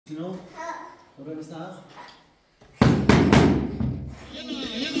Sinon, on va rester là.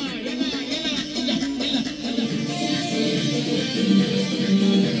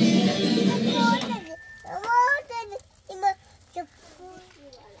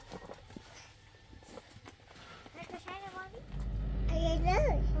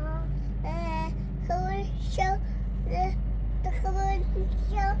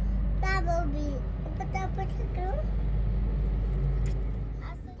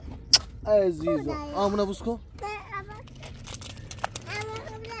 عزیزم آمونه بوس کن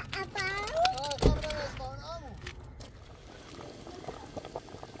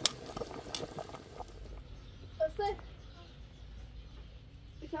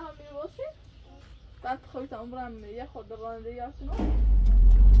بعد خواهیت عمرم یه خود رانده یا کنم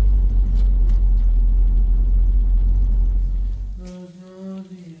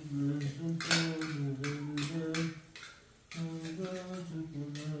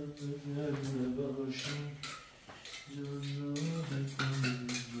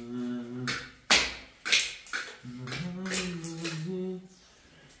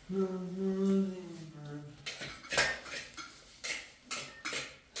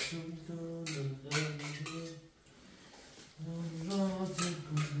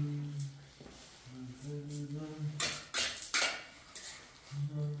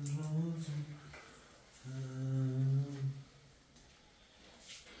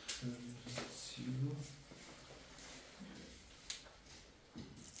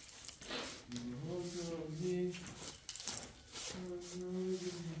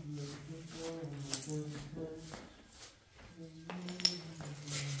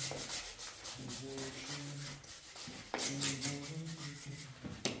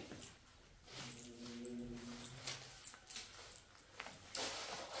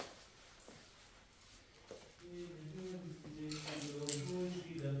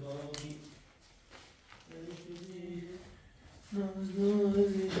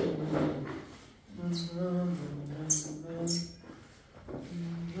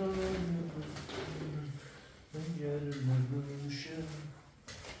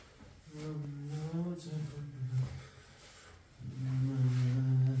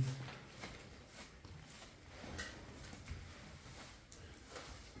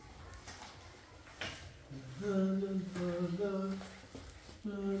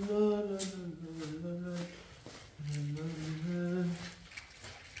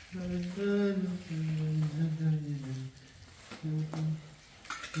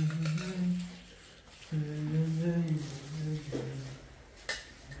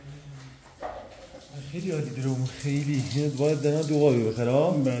خیلی عالی دروم خیلی باید دنا دوغابی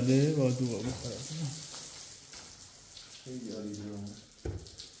بخرا بله باید دوغابی بخرا خیلی عالی دروم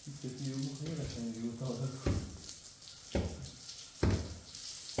سفیو بخیر قشنگی و تازه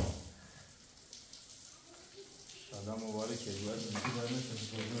شادا مبارکه باید اینجا برنه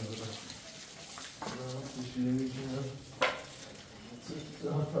کشیده میکنم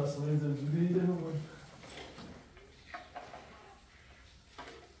راحت پسمانی زمزوری دروم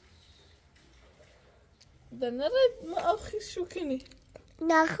ده نره ما آخی شو کنی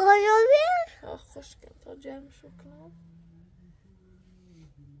نخواهی بیر خوش کن تا جمع شو کنم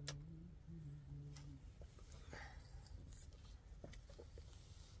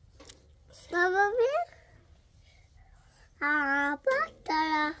بابا بیر آبا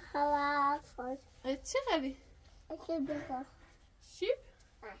داره هوا خوش چی خری؟ چی بخور شیب؟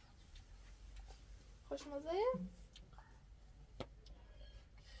 خوشمزه یه؟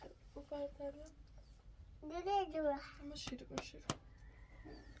 او پرتره دیگه جوره اما شیرو کن شیرو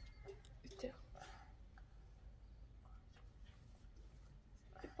ایتر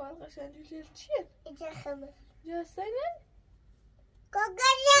ای پار قشنگی جیر چیه؟ ایچه خبر جاستنه؟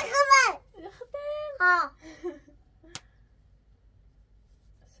 کاکر یه خبر یخدم ها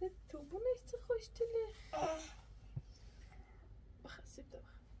سه تو بونه ایسته خوش دله بخوا سیب ده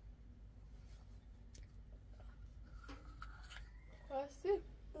بخوا خواستی؟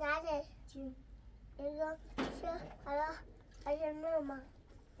 نده جون اینا شو حالا اگه نومم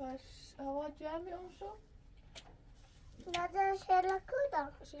باش هوا جمعی اون شو؟ نده شیله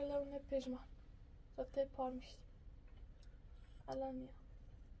کودم شیله اونه پیجما زده پار میشتی الان میام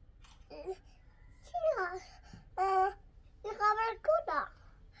چرا؟ یه خبر کودم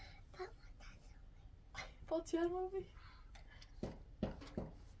با تیار ما بی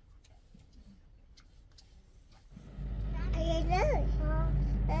اگه نه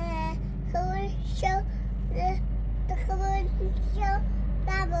خبر شو خبر شو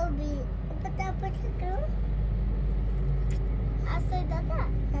دابو بی پتا پتا کرو اصلا دادا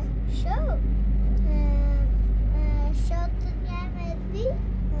شو شو تو گرمه بی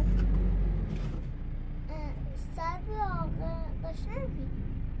خوشنبی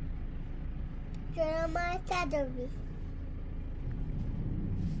چرا ما تدوی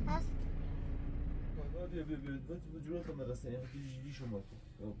هست بیا بیا بیا تو جلو تا مدرسه یعنی جیجی شما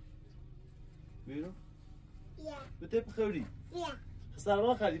تو بیرو بیا بته بخوری بیا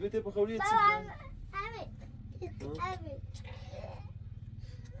سلمان خالی بته بخوری چی بابا همین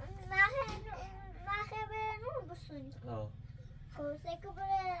همین نخه برنو بسونی خوزه که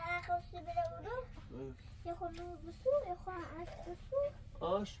بره خوزه بره برو یه خود نور بسو یه خود آش بسو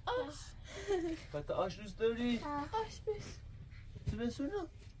آش؟ آش فتا آش دوست داری؟ آش بس چی بسونو؟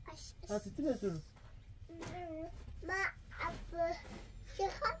 آش حتی چی بسونو؟ ما اب چه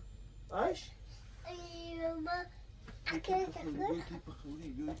خواهد؟ آش؟ ما اکل تکل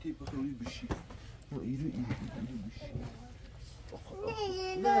یه تیپ بخوری بشی ایرو بشی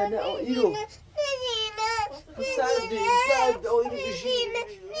نه نه ایرو سرد ایرو بشی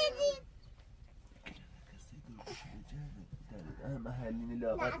محلين اللي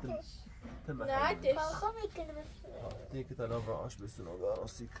قاتل نعدش تيك تنافع عاش بسنو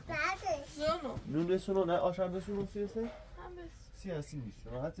راسيك زونو نون بسنو نه آش هم بسنو سیاسی هم بس سیاسی نیست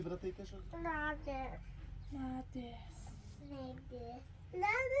شما هستی برات تیک شد زونو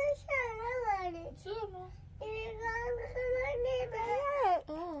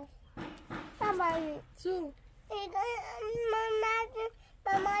زو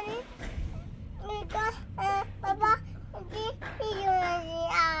Baba,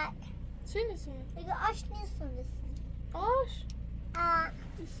 چی نیسونه؟ دیگه آش نیستونه آش؟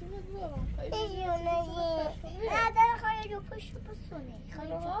 نیسونه دارم نه داره خواهی رو پشت بسونه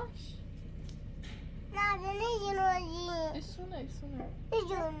آش؟ نه داره نیستونه نیسونه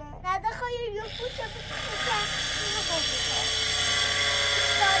نه داره خواهی رو پشت بسونه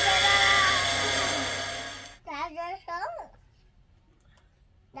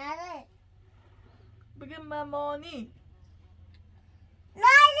بگه ممانی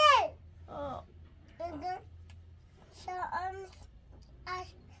نه بگه شام اش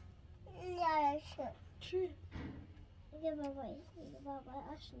نیارشه چی؟ بگه بابای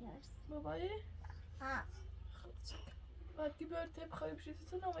اش نیارشه بابایی؟ ها باید که باید تیپ خواهی بشی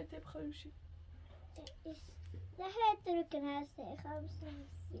تو نامه تیپ خواهی بشی نه هر درو که نسته خواهی بسید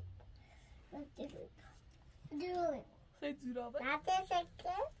درو خیلی زورابه نه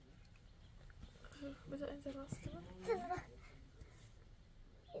تشکه بذار اینجا راست کنم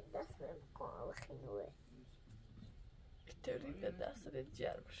دست برم کنم خیلوه طوری به دست رو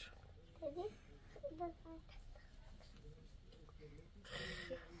جرم شد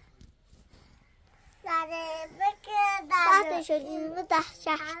داره بکه داره شدیم به 10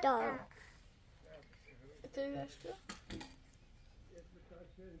 دارم طوری داشت که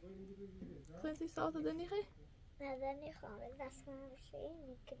خیلی ساعت دنی خیلی نه دنی خواهم دست من بشه این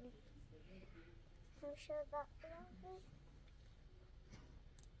میکنی همشه بقیه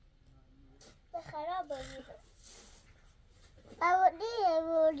به خراب بودی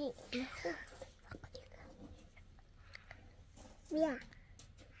بودی بیا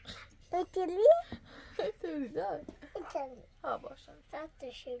بکلی طوری دار بکلی ها باشن ساعت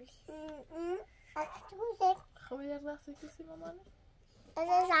شولی اکتوزه خب یک لحظه کسی مامانه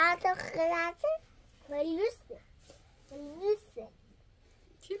از ساعت خلاصه ملوسه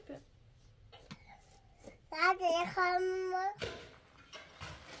چیپه ساعت خواهم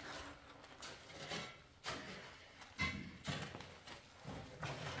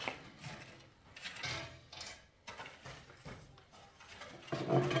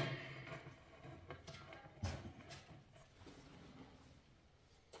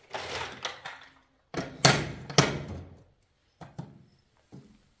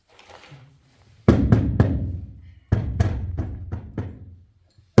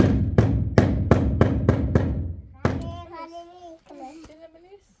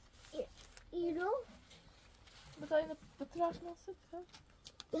ایرو بذار اینو به تراش نسید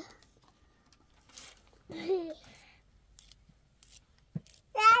داده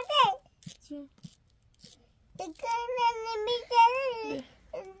چی؟ دکنه نمیگه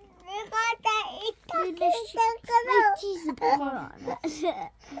نخواهد ایتاکه چیزی بخورانه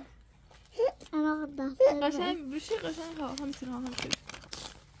انا قشنگ بشی قشنگ ها همسین ها همسین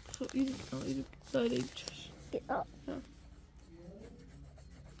خب ایدو دایره ایدو چش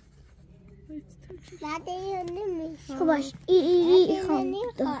داده یا نمیشه خب باش ای خواهم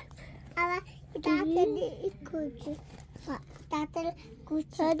اما داده ای کوچی داده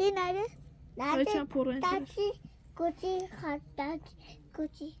کوچی داده نره چند پرو این داده کوچی خواهد داده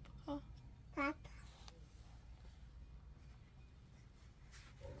کوچی داده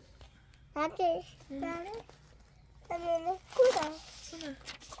داده کورا سنه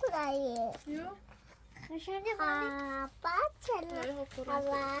کورایه یو قشنگ بله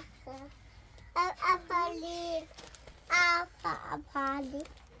افالی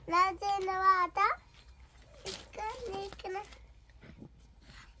لازم نواتا لیکن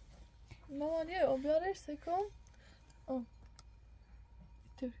مامانی بیارش سکم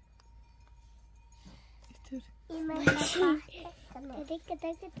اینطوری این مثلا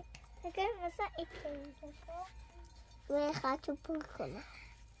اگر مثلا اینطوری باشه خاطر پر کنم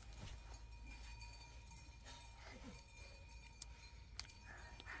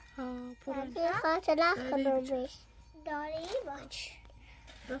این خاطر خلوبش داری باش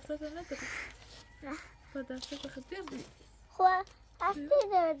دفتر نداری؟ نه با دفتر بخد بیاری خواه هستی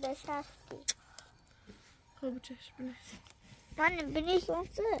دردش هستی خواه بچشم بنیس من بنیس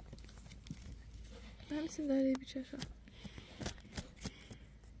اونسه همسین داره بچشم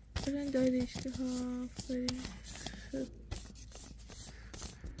برن داره اشتی ها بریم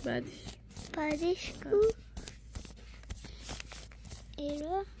بعدش کو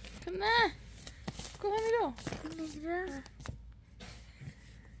ایرو نه کمه میرو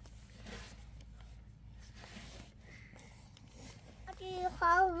اگه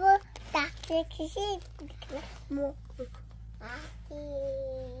خواه دسته کشی مو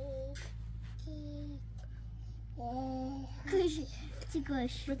چی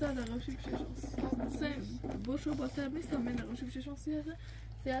گوش بتا نقاشی بچشم سن باشو با تر نیستم من نقاشی بچشم سی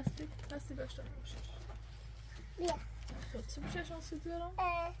هستی باشتر باشش بیا خود چی بچشم سی بیارم؟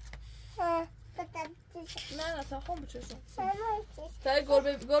 نه تا خون بچشم تا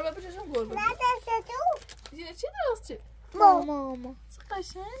گربه بچشم گربه نه دسته تو یه چی درست چی؟ ماما چه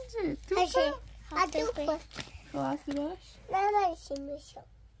قشنگه توپه خب هستی باش؟ نه بایشی میشم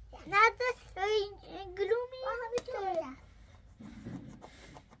نه گلومی همینطوره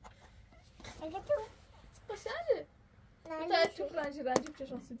اگه تو چه قشنگه تا توپ رنجی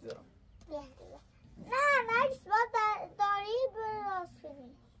بچشم سی بیارم نه نرس با داری براست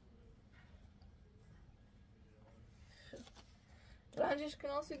کنی رنجش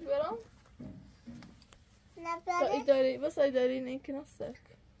کنان سی بیارم؟ نه تا بره ایداری بس ایداری این کنان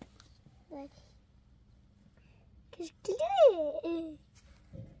سرک کشکلی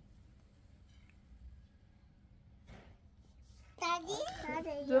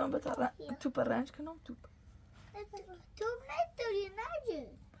دادی؟ دورم بتا توپ رنج کنم توپ تو نداری نجه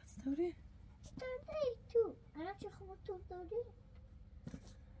بس داری؟ داری تو الان چه خوب تو داری؟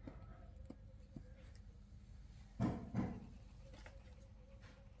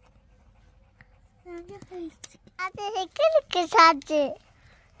 Ada hekal ke saja.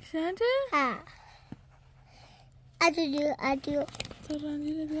 Kişence? Ha. Aduh.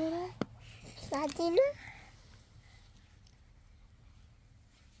 Terlanjur biara. Saja lu.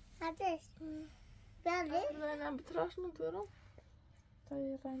 Ada. Beli. Ben bir tıraş mı diyorum?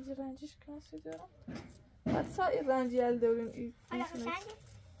 Tabii rancı kansı diyorum. Hatta rancı elde oluyor. Ada kesannya.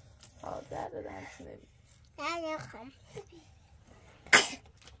 Aa, derdi dersine. Ya kam.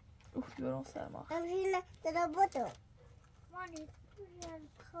 Diyorum Selma. Ambil dah bodoh. Mani.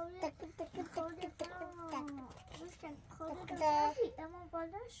 Tak. Ama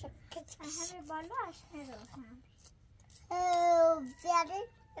balaş. Hem balaş ne olsun. Jadi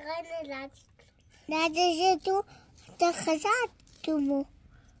غير Narges tu terkesan tu mu.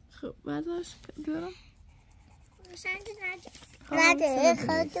 Balaş diyorum. Sence Narges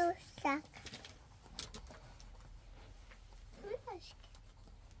tu sak.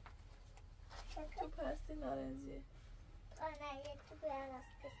 Tu pasti narenci. Ana yetu biraz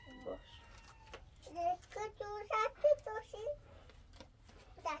kısım. Boş. Tu sakı tu si.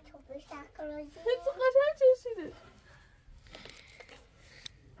 Da tu sakı. Hiç kaçan çeşidi.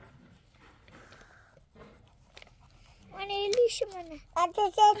 Mana eliş mana?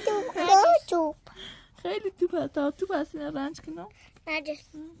 Ateşe tu. خیلی تو پسینه رنج کنم Narges.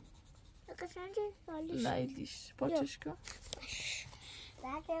 Sence eliş. نه ایلیش پاچش کن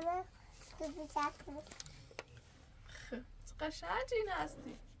Narges tu sakı. قشنگ این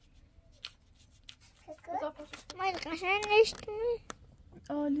هستی من قشنگ نشتمی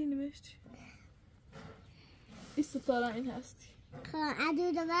عالی نوشتی این ستاره این هستی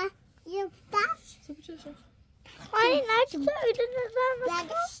عدو دمه یه پتاش سبی چشم آی نشتا ایده ندم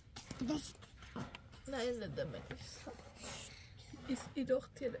دست نه این ندمه نیست این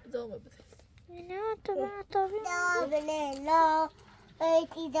دختیر ادامه بده نه تو دامنه لا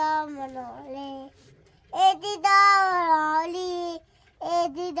ایتی دامنه ایتی دامنه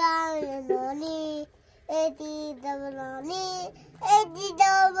ایتی دامنه ایتی دامنه ایتی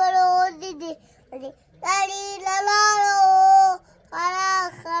دامنه داری لالو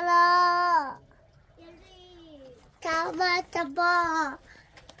خلا کاما تبا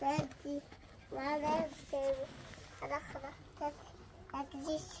داری Nerede?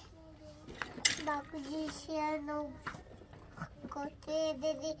 Bakıcı şeyini kote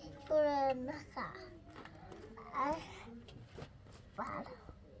dedi şuraya ay var.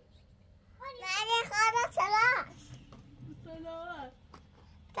 Nerede kara çala? Selam.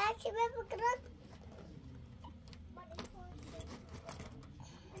 Taşıma bakın.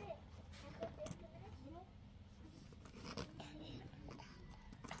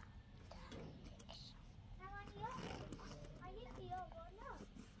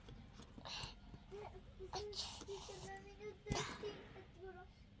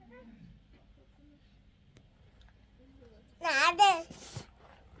 Nerede?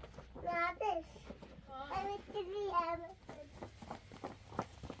 Nerede? Evet gidiyorum.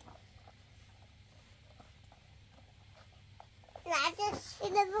 Nerede?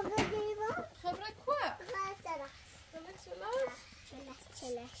 Şimdi bakayım. خبرك quoi Mesela. خبرك شلاش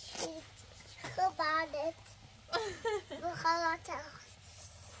Çeleş. Kıbadet. Bu halata.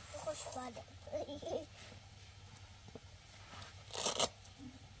 Hoş badet.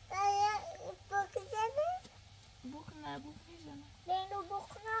 Bakacağım. بوكنا بوكنا Leno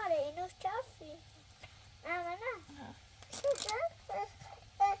boknare, eno chaffi. Amana.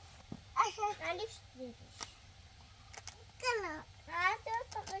 Aliş demiş. Kana.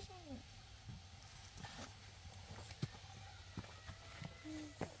 Nasıl takışın?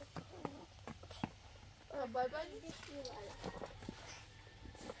 باي باي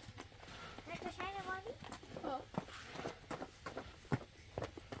Takışan ne var? اه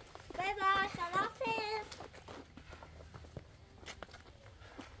Bye bye, خداحافظ.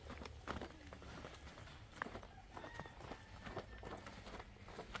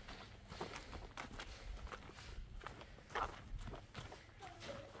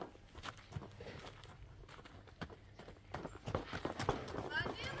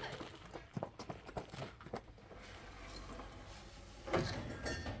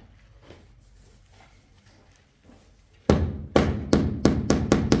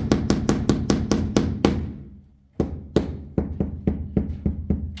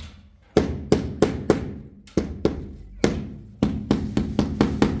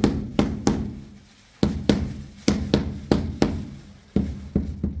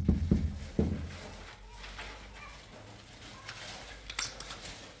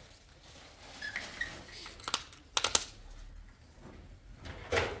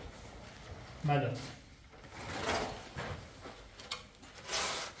 بله.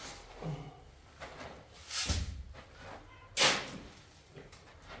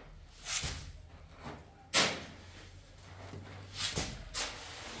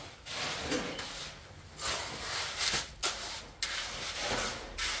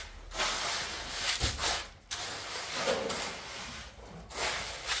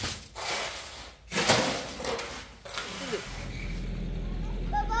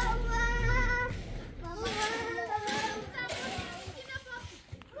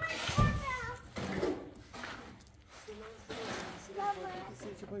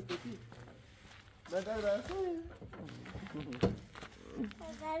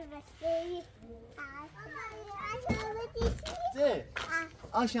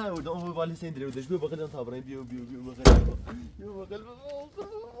 آشنا ورده اون بالی سندری ودش بیا بغل اون تابرای بیا بغل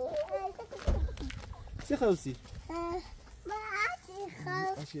چه خواستی؟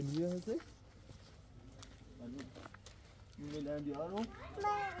 آشنا میگه هستی؟ میلند یارو؟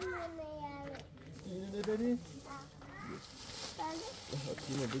 اینو نبری؟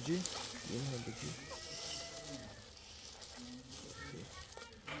 اینو بجی؟ اینو بجی؟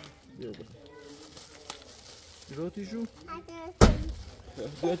 بیا بغل روتی شو؟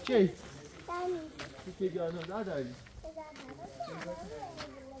 Gdzie? Ty gano nadal.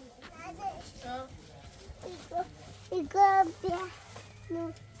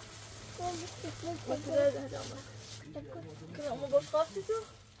 كنا أم بخافتي تو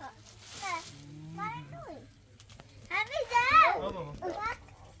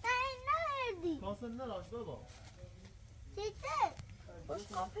Kalsın ne laş baba? باش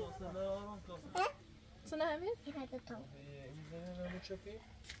قافي Kalsın ne aram kalsın. سنة همين شوفي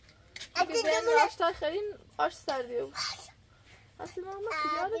اگه بهم راشتای خرین آش سر دیو اصلا ما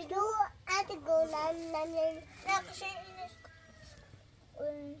کجا دو ات گولن نقشه اینش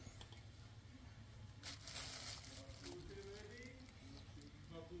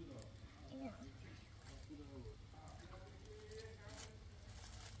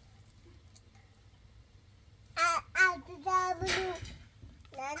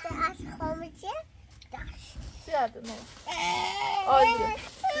از خامچه داشت زیاده نه عالیه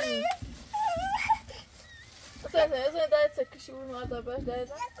اصلا داید سکشی بود مادر باش داید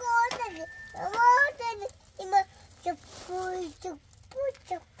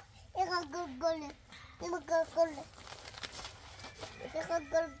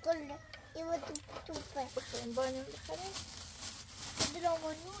بانيون بخير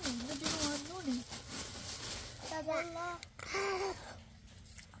بدون والله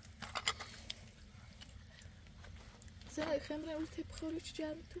سنة خمرة قلت بخوري شو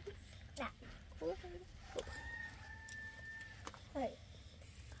جابته؟ لا. والله هاي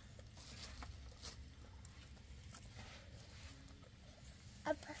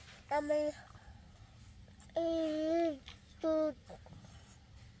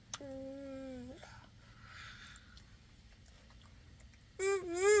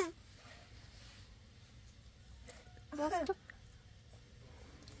أما باسطة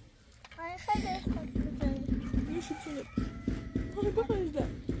هاي خلي ليش تسولف؟ هاي بخير ده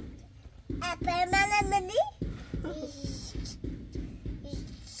أبا مني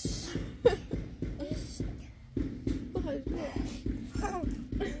بخير ده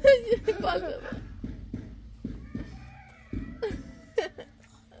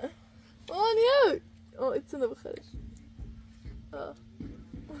أني اتسنى بخير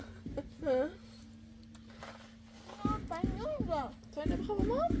تاني بخير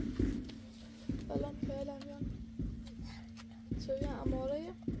مام سلام فعلا يعني تسوي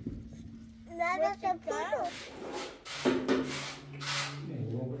عمارية لا تبكروا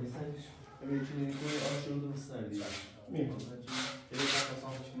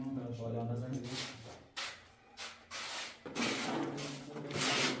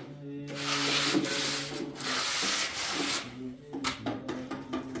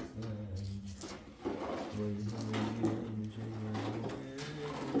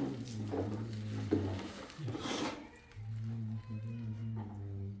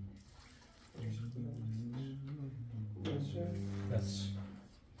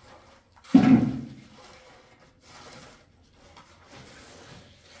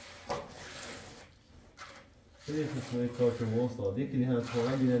خیلی قسمه کار ما استاد یکی هم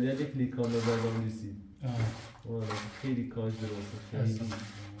واقعا بینالید یکی کامل زبان نیستی خیلی کاش درسته خیلی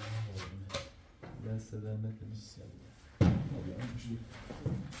دست در نکنی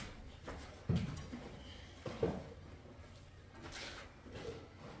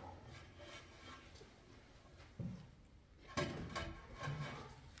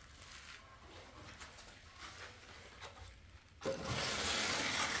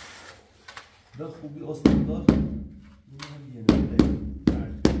ده خوبی استاندار میگه نه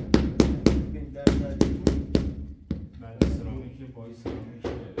بعد سرامیک با سرامیک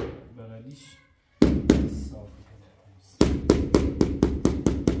بغلیش صاف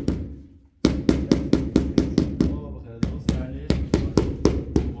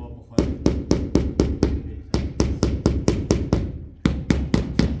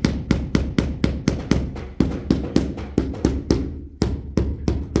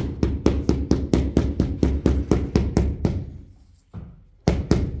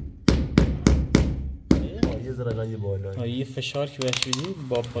یه فشار که بهش بدی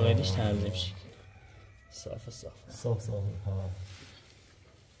با بغلیش تنظیم شه صاف ها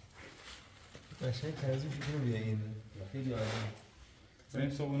قشنگ تنظیم شده روی این خیلی عالی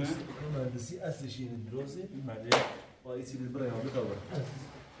بریم صبحونه مهندسی اصلش اینه درسته بله با این چیز برای همه کار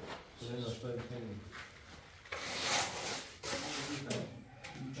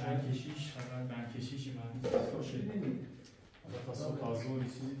بنکشیش فقط بنکشیش مهندس باشه تا صبح تا ظهر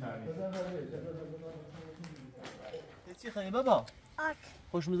چیزی تعریف چی خیلی بابا آش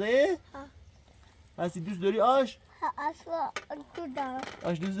خوش مزه؟ هستی دوست داری آش؟ اصلا تو دارم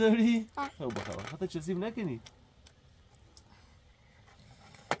آش دوست داری؟ خب بخواه حتی چسیب نکنی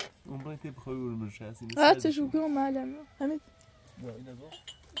اون باید که بخواه اون برشه هستی هاتش بگو معلم همین نه این نگو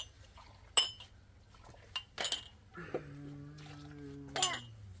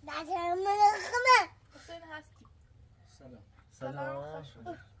دادم من حسین هستی سلام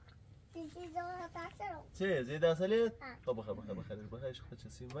دیدی دارم داشتم چه زید اصلیت؟ خب بخواه خود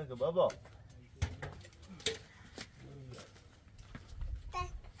چسیب مگه بابا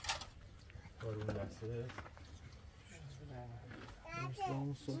آروم لحظه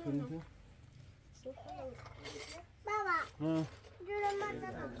بابا جون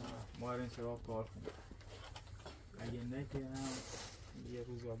من ما این شباب کار کنیم اگه نه که یه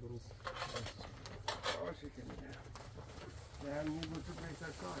روز یا دو روز باشه که نه هم یه گوتو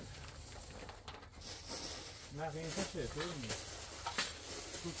پیسر کار نه قیمتشه خیلی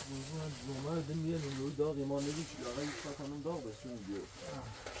تو بزرگ نومد میاد اون داغی ما نگی چی آقای ساکنم داغ بسون بیاد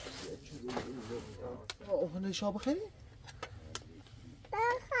اونه شا بخری؟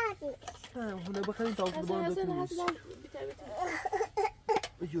 بخری اونه بخریم تا اصلا باید بکنیش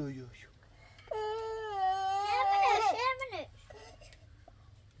شرمنه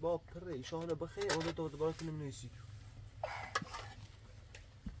با پره شانه بخیر اون دو دوباره کنم نیستی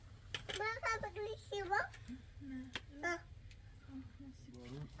من قبلی شیوا نه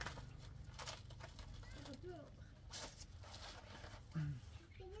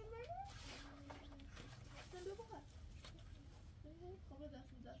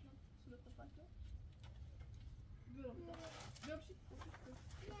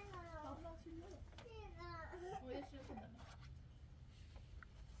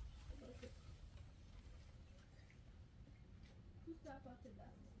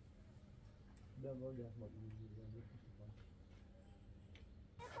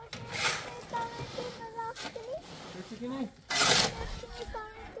چی کنی؟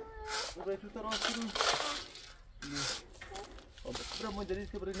 بگه تو تراس کنی؟ برای ما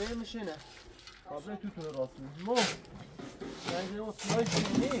دارید که برای نمیشینه برای تو تراس کنی مو یعنی ما سلای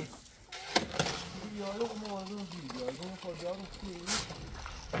کنی یارو موازن دید یارو خود یارو کنی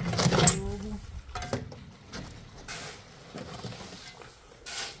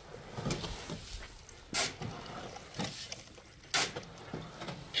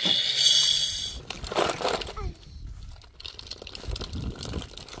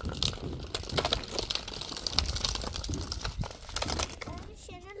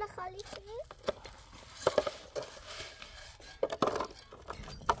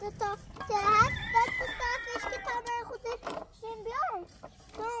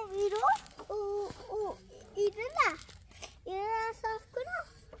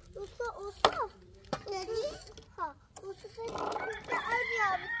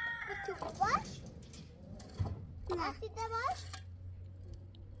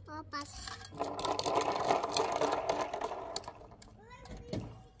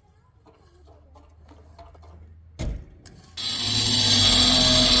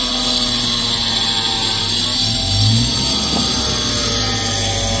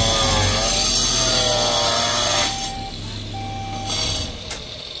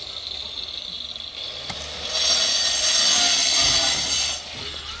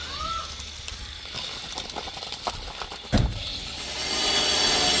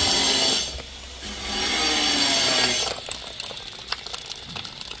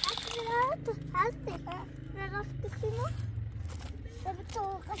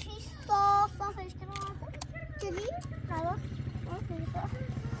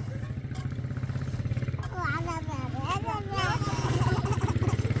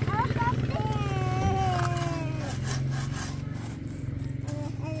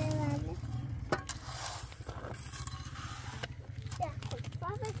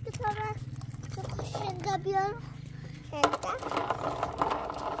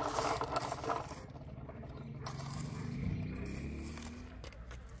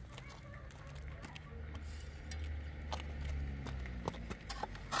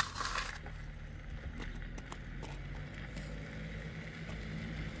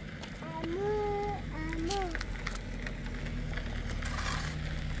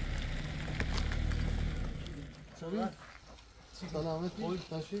سلامتی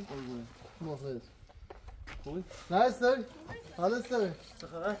باشی موافقت خوبی نه سر حالا سر چه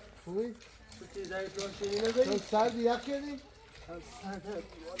خبر خوبی تو در جاشینی نداری سرد یخ کردی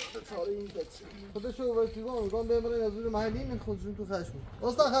خودشو ورتیگان میگم ببرین از اون محلی من خودشون تو خشم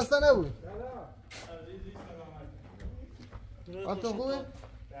استاد خسته نبود انت خوبه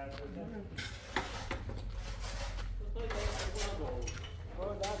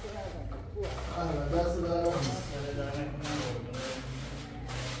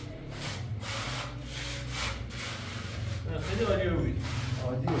خیلی عالیه بود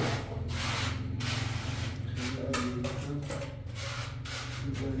عادیه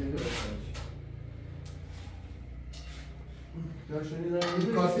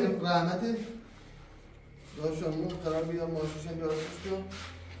کارتی رحمتی داشتم قرار بیام ماشوشم بیارسوش کن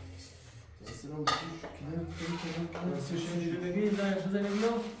دسترم بکیش دستشون جوری بگی زنش زنی بیا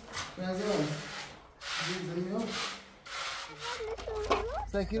بنزرم زنی بیا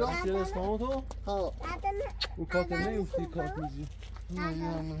سکیرو چه اسمامو تو؟ ها اون کارت نیفتی کارت میزی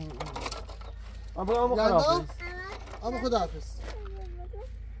اما خداحافظ اما خداحافظ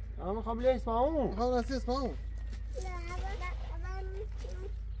اما قبل اسمامو میخوام نسی اسمامو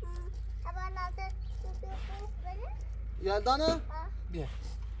یلدانه؟ بیا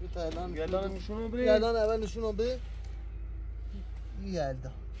یلدان نشونو بری یلدان اول نشونو بری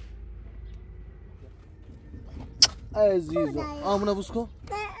یلدان عزیزم آمونه بوس کن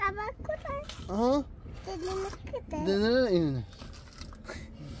آها نه اینه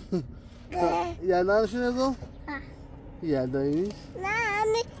یلدان نشونه دو یلدایی نیست؟ نه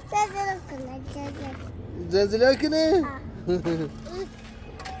همین زلزله کنه زلزله کنه؟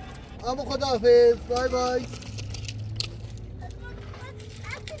 اما خداحافظ بای بای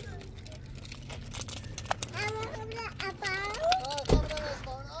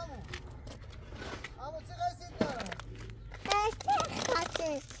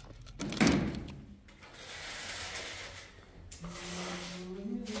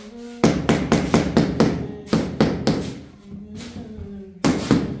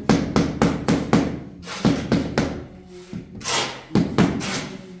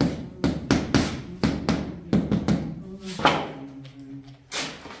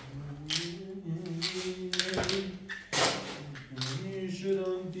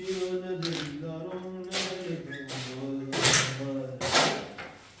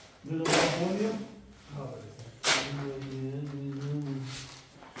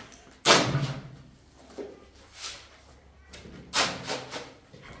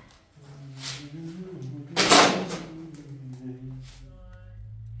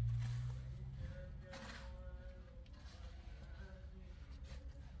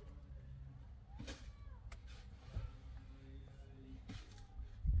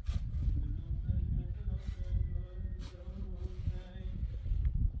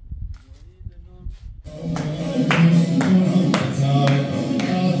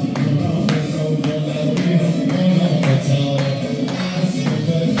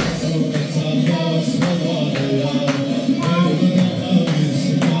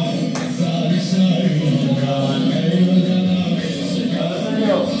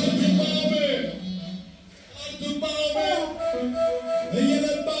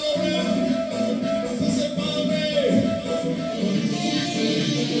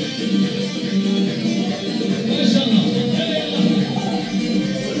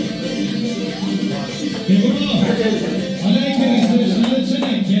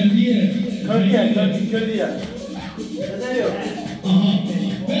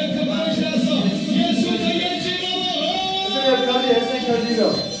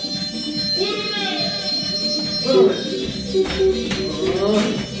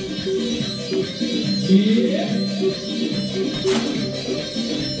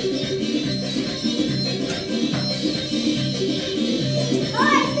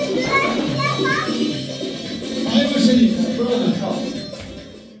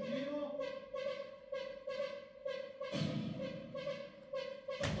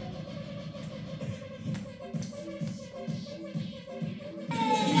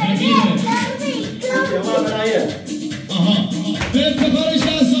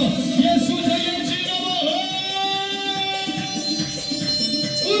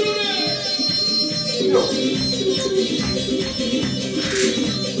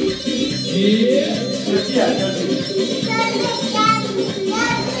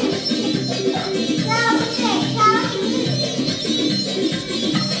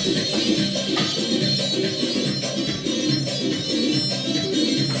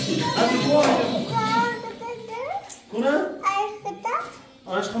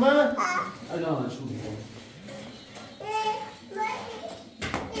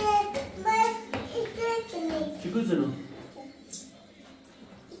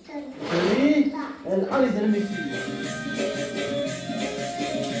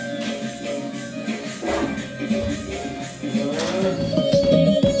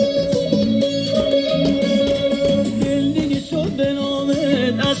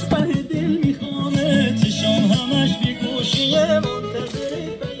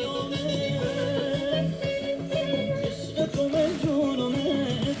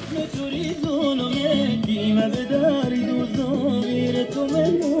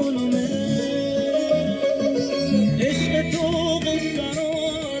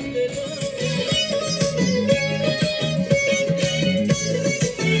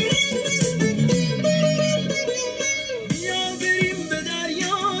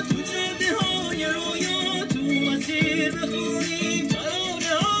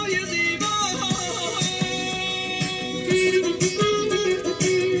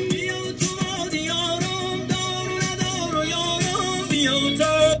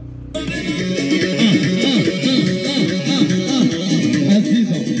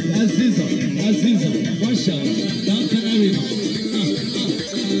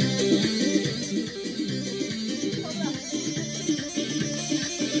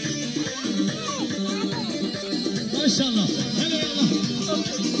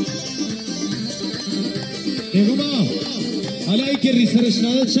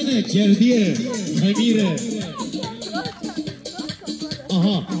گردیه امیره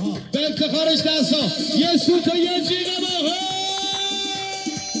آها به افتخارش دستا یه سوت و یه جیغه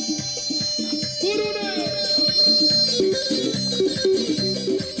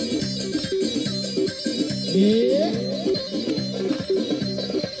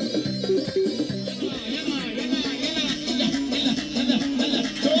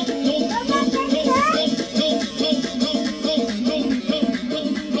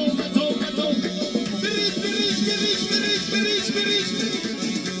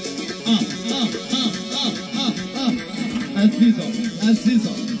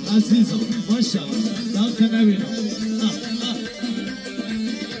عزیزم ماشاءالله داخل نبینم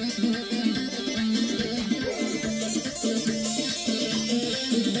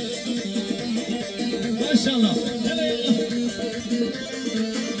ماشاءالله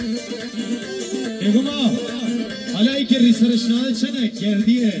اگما حالا ای که ریسرشناده چنه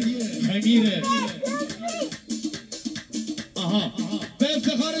گردیه خمیره آها به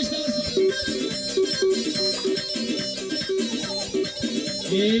افتخارش دست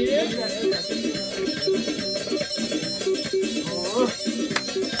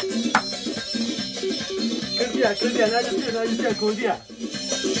Kırdiya, nerede kurdiya?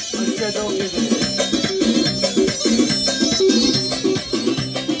 Aşağıda okuyordu.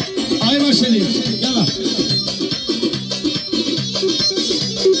 Ay başlayayım, yalla.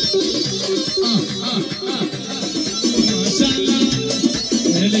 Maşallah,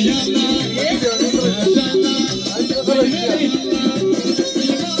 hele yalla, maşallah, hele yalla,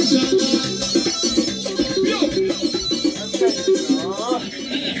 maşallah.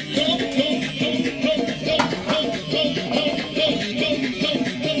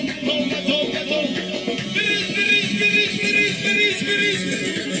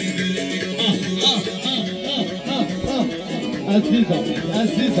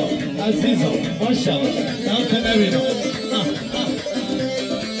 عزیزم ماشاءالله داخل نبینم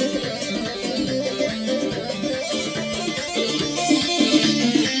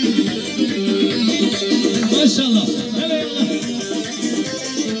ماشاءالله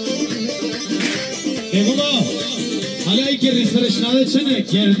بگو با حالا ای که ریسرشناده چنه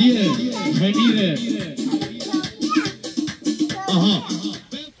گردیه خمیره آها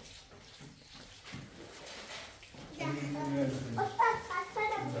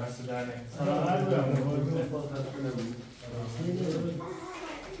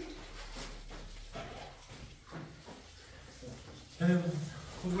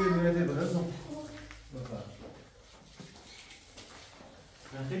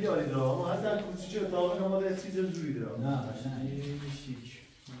خیلی عالی داره اما حتی کوچیک اتاق نماده چیز جوری داره نه قشنگ شیک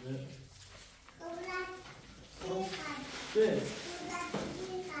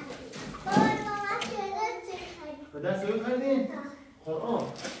به دست رو خریدین؟ قرآن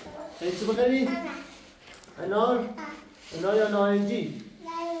خیلی چی بخری؟ انار؟ انار یا نارنجی؟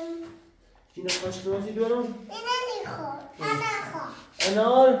 چی نخواشتناسی دارم؟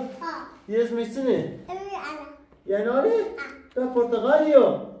 انار؟ یه اسمش چنه؟ یه اناره؟ ده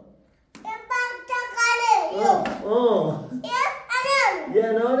پرتغالیو یه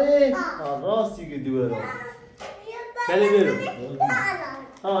اناره؟ راستی که دوره کلی برو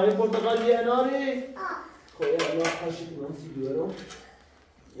یه پرتغال یه اناره؟ خب یه انار خاشی که من سی دوره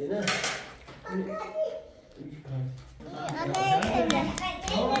یه نه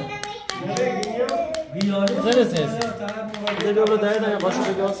خیلی سیز یه دولو داره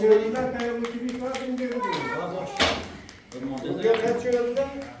قاشق گاسی بری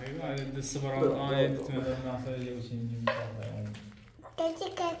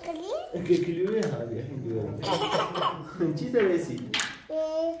كيلوية هذه انتي تريسي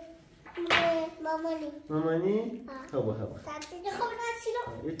ماماني هوا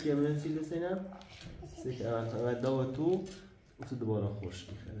يتكلم نسيل سنة سيك أنا دعوتو وتدبر خوش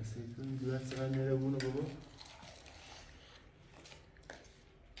خلاص سيكون دلوقتي صغير نلعبونه بابا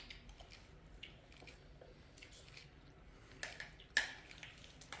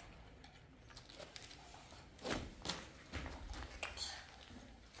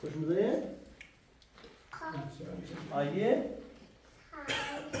خوش می‌ذاره؟ آیه؟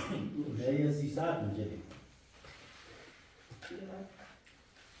 یه 300 میگه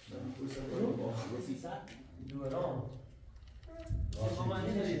 300 دوران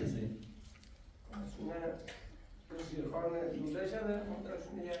مامانی داری هستی؟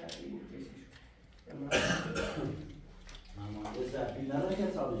 مهندس بیلر رو که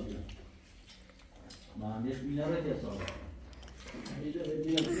حسابش بیرم مهندس بیلر رو که حسابش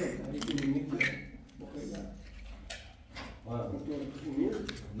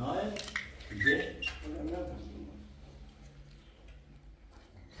نه دیگه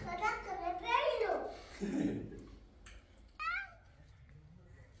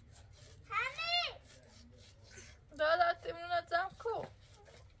دادا تیمونت زم کو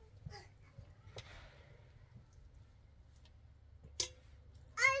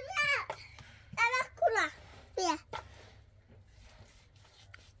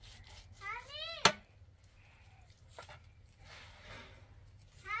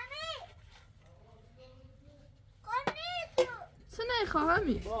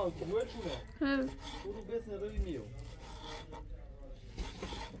خواهمی با کلوه چونه برو بسن روی میو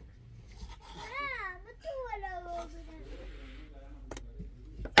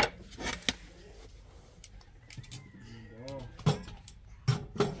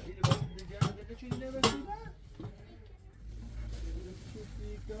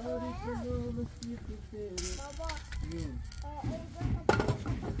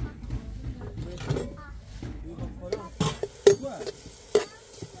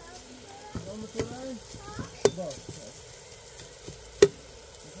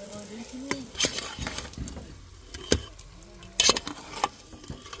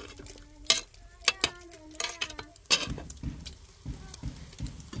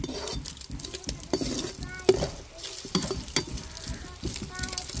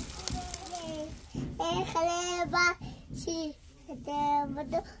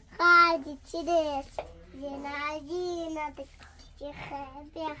بدو خارجی چی دست یه ناجی ندک یه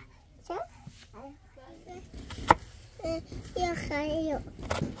خیلی چه یه خیلی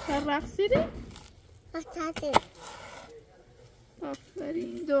رقصیدی؟ آتاتی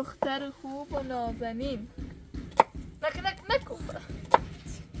آفرین دختر خوب و نازنین نکن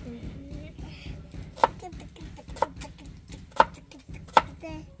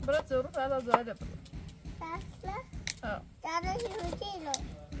برات ضرور على زاده برو اصلا داره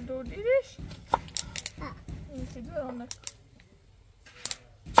شروعی دو دیدش؟ این که دو نکن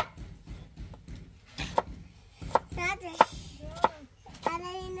داره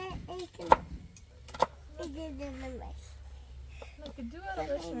اینه ایکنه ایده دونه باش نکه دو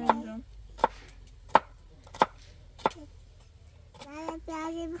برش انجام داره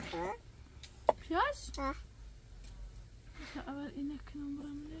پیازی بخواه پیاز؟ ها اول اینه کنم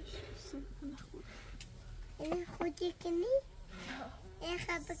برمش سلطه نخور این خودی کنی؟ این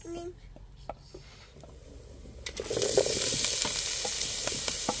خواب بکنیم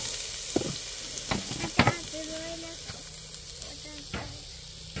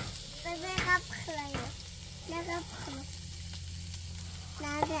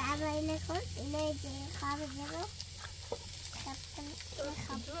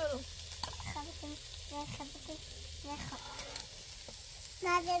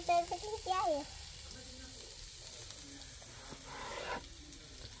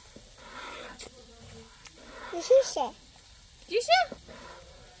جیشه؟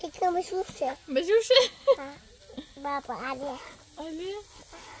 Ikan bersusah. بجوشه؟ Bapa ada. علیه؟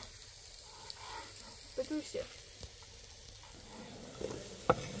 بجوشه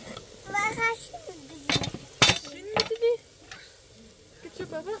Makasih. چی میدیدی؟ کچه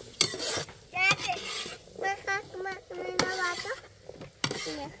بابا؟ Jadi, makasih mana bata?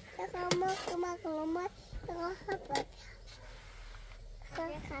 Iya, kamu kemak. Terus apa?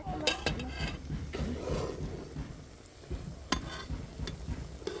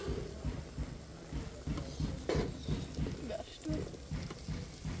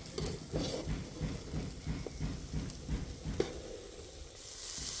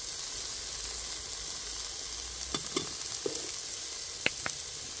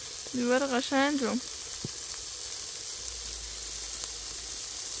 دیوار قشنگ رو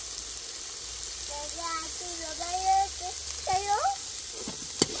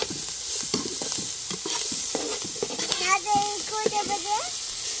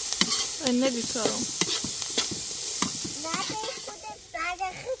این ندیسارم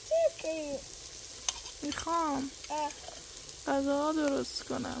میخوام غذا درست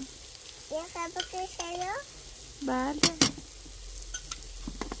کنم بله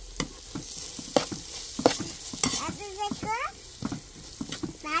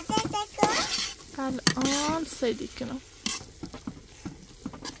الان سیدی کنم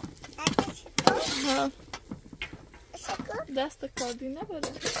ها دست کاردی نبره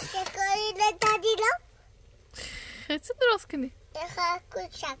خیلی درست کنی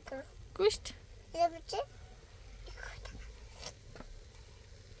گوشت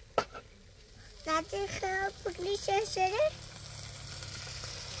Nanti ke polisi sini.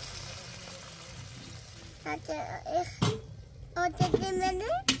 Nanti di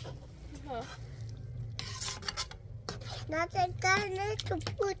mana? Nanti kan ke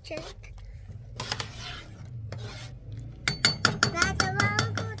putih. Nanti mau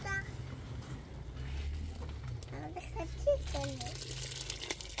kota. Nanti kecil sini.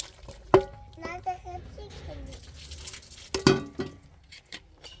 Nanti kecil sini.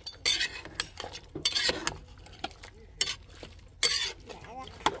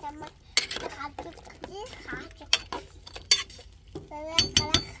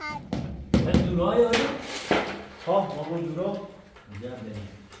 دورای آره؟ ها مامان دورا اینجا هم بریم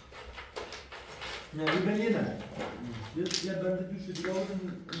نه این بلیه نه یه بنده دوش دیگه آورد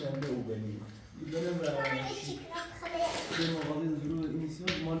نمده او بلیه این بلیم و این مقاضی دورو اینیسیون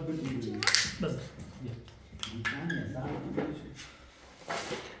مال بلیه بزر بیا این تنیه سرم بلیشه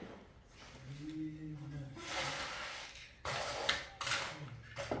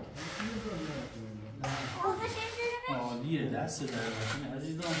عالیه دست در وقتی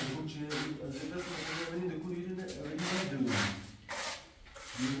عزیزان بگو چه از دست بگو این دکور این دو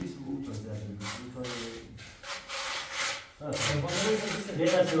نیست بگو تا در بگو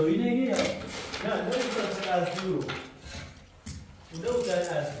غیر از روی نگی یا نه نیست از دو اونده او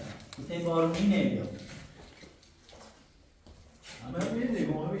در از این بارونی نگی من میره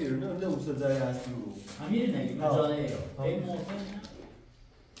نگم همین رو نه او در از دو همین نگی مجاله یا این موفن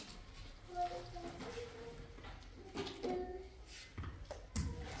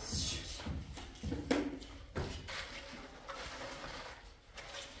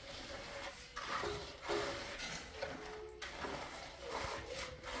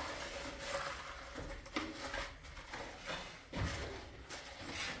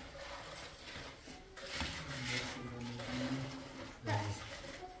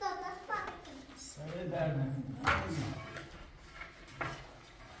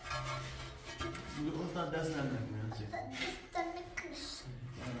تا دست نمیکنه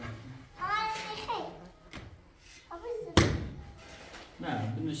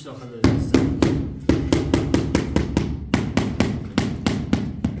نه بنش داخل دست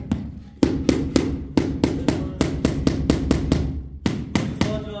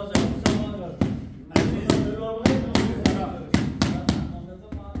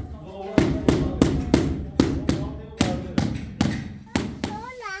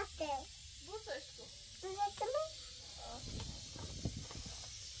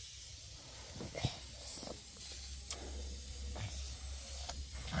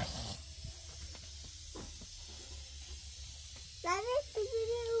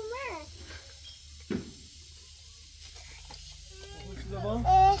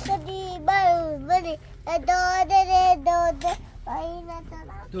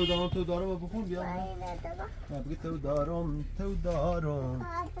تو دارم و بخون بیا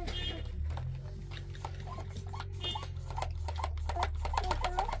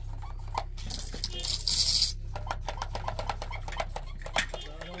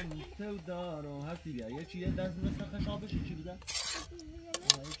بگی تو دارم هستی بیا یه چیه دست مثل خشاب بشه چی بزن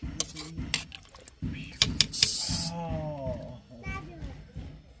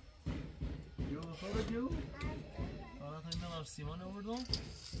جو خوبه جو حالا تا این نمار سیمان آوردم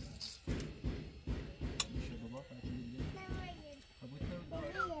میشه بابا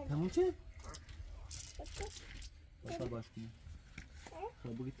تموم چه؟ بسا باش کنیم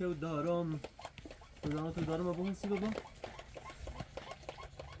بگی تو دارم و بگو سی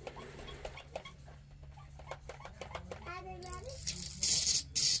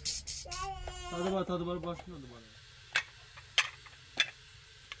بابا تا دوباره باش کنم دوباره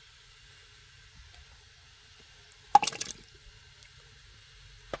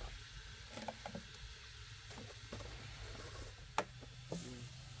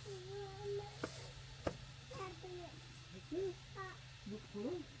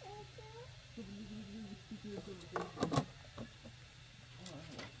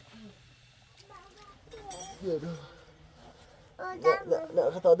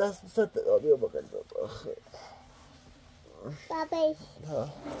نه خطا دست بسد بیا بقل بابا بابا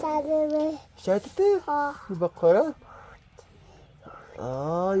سرمه شاید ها بقره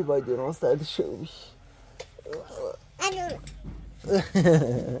آی باید دوران سرد شوی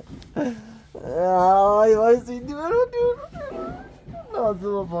آی وای سیدی برو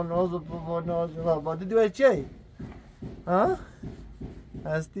نازو بابا دیدی باید چی؟ ها؟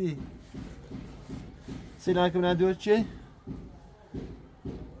 هستی؟ سیلان که من دور چی؟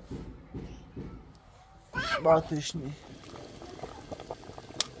 باتش نی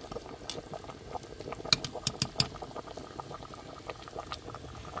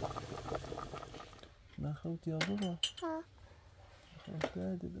نخوتی آبا با؟ ها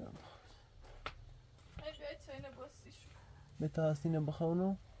خواه دیدم ای بیاید چاینه باستی شو بتا هستینه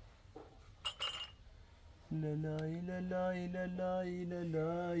بخونو لالای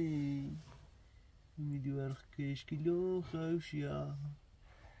میدوار کشکلو خوشیا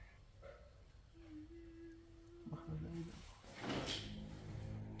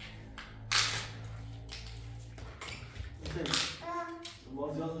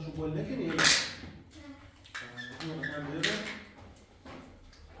بازی هستشو بول نکنی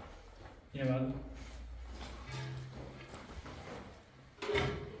یه بعد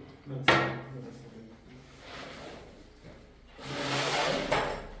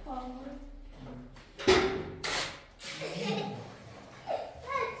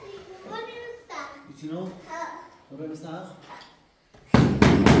Vicino? Dove mi sta?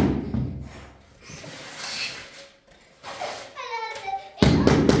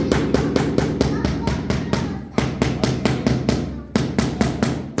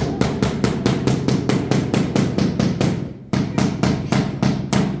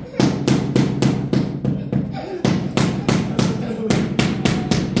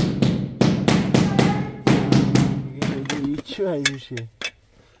 چی باید میشه؟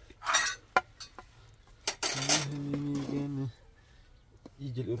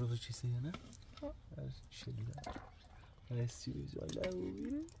 ایگل اروزو چیزه یا نه؟ شلیده هستی بزاله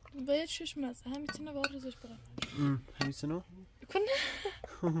باید شش مزه هم میتونه بار روزش برم همیتونو؟ کنه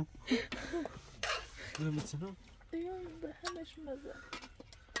همیتونو؟ دیگه به همش مزه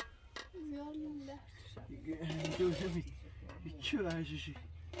زیاد لحشش چی لحششی؟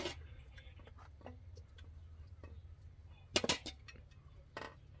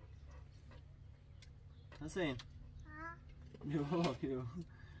 حسین بیا بابا بیا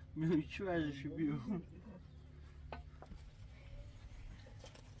بیا چی ورزشی بیا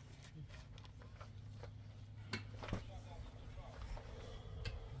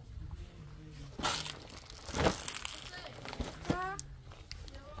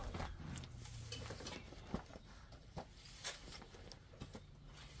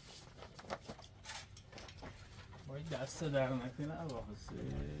دست در نکنه آقا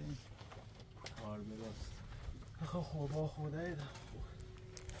حسین کار براست خدا خدای ده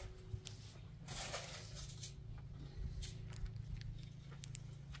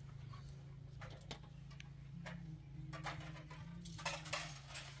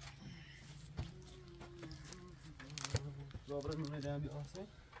زابره نونه دهم بیا حسین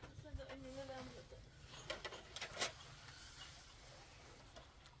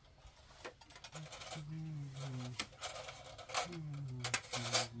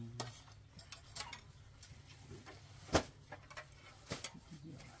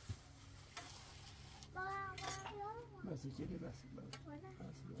بس چیه بس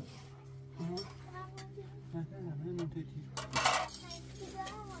نه توی تیر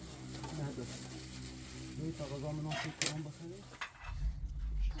نه دارم روی تقاضا من آسیب کنم بخیره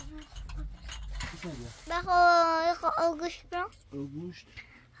بخواه گوشت برم گوشت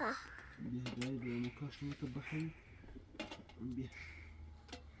بیا دایی دایی مکاش نمو تو بخیره بیا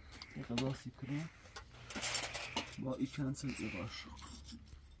تقاضا آسیب کنم با ای کنسل ایقاش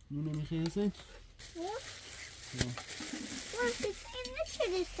نونه میخوایی حسین؟ نه این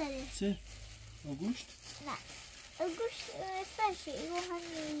نچه دوست داره چه؟ گوشت؟ نه گوشت سرشه ایو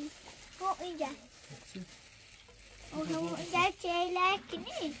همین گو اینجا چه؟ اینجا چه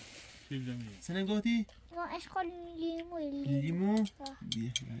لکنی سنه گاتی؟ گو اشکال لیمو لیمو؟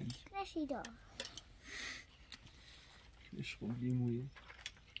 بیا نشیده اشکال لیمویه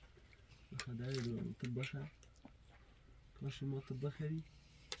بخدای دارم تو بخر کاش ما تو بخری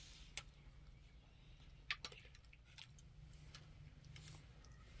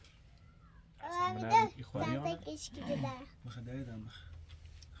بخدای دارم بخر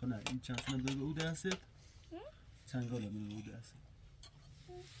خونه این چند سنه داره به او درسته؟ چند گاله به او درسته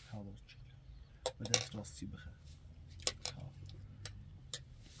حالا چه و دست راستی بخر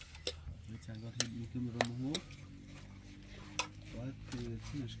چند گاله میکنم رو مهور باید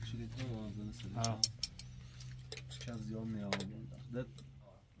تیمش کشیده تا آزاده سده چه از زیاد نیامون داد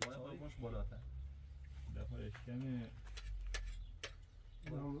باید باش بالاتر دفعه اشکنه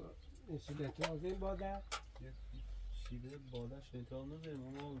شیده تازه باده شیده باده شیطان نداریم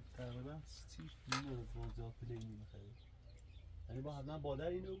اما تقریبا 30 میلیون بازار پلی میخریم یعنی با حتما بادر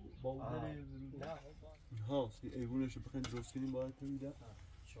اینو با اون داره نه ها ایوونش رو بخوایم درست کنیم باید تو میده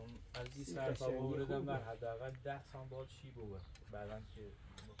چون از این سرفا بردم در حداقل 10 سان باید چی بود بعدن که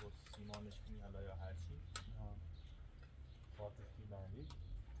بخواد سیمانش کنی حالا یا هرچی خاطر کی بندی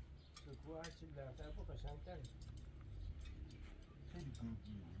تو هرچی در طرف رو قشنگ‌تر خیلی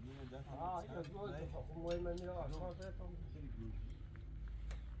گروگیه از موی من میره آسمان فرستم خیلی گروگیه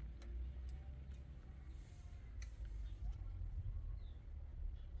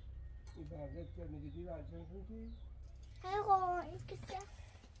این برزت که میدیدی برزت کنی هیگو این کسه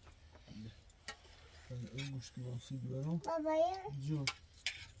این مشکل آسی بیارم بابایه جون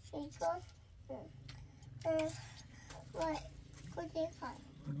اینجا وای کجای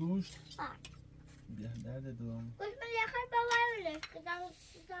خواهی گوشت ها بیا درد دارم گوشت من یخواه بابایه بله که دم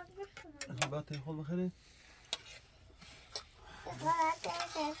گوشت کنم باید تیخال بخره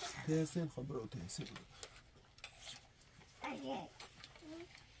تیسن خب برو تیسن اگه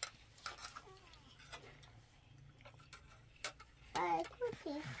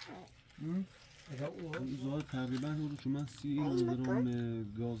زاد تقریبا رو چون من 30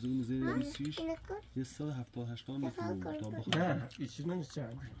 ندارم گازه میزنه ریسیش یه 170-80 متر تا بخوام نه ایچی نمیشه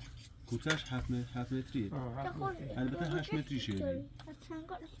کوتاش 7 متریه البته 8 متری شه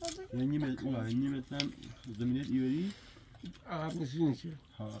یعنی متر زمینت ایوری عقب نشینی چه؟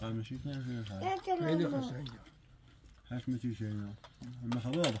 ها عقب نشین نه خیلی قشنگه 8 متری شه اینا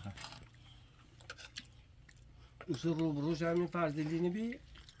مخابه بخیر اصلا روبروش همین فرزلینی بی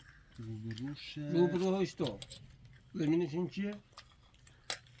روبروش تو زمینش این چیه؟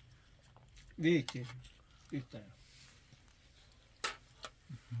 ویکه بیشتر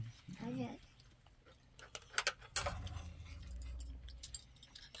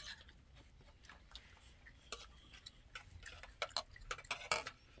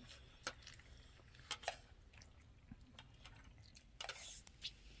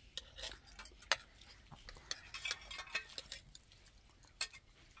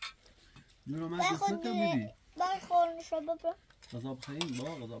نورا من قسمت هم میدی من خورنش رو ببرم غذا بخوریم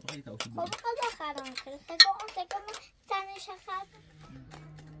با غذا بخوریم توشید خب بریم غذا خرم کرد سگو من تنش خرم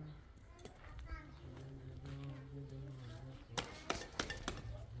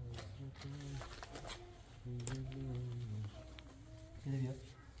بیا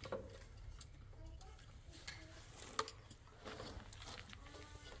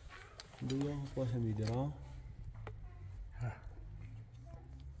بیا با همیده ها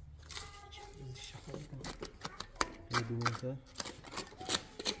دومته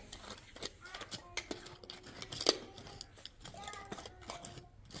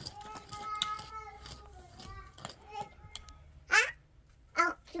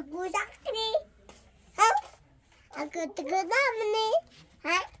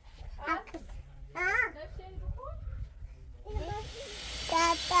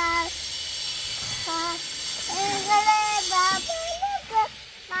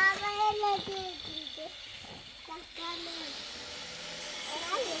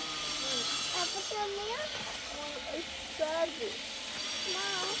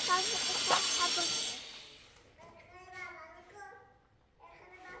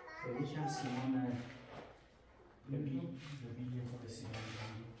یکم سیمان ببین یه خود سیمان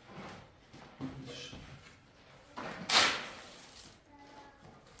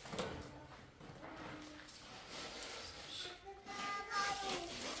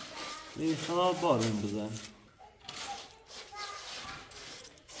این خواب بارون بزن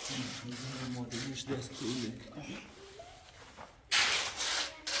مادریش دست کنه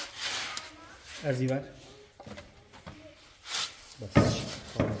ارزیور بس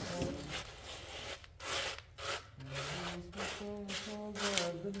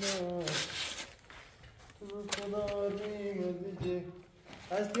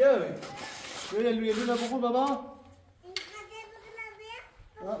هستی اوی بیا لویلو نبخون بابا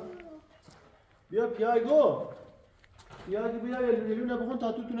بیا پیاگو بیا لویلو نبخون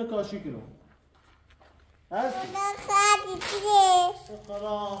تا تو تونه کاشی کنو هستی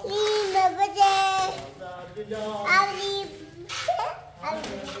خلاص این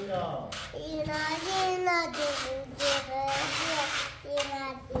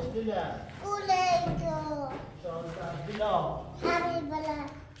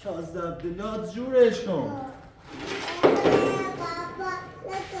شازده عبدالله جورش کن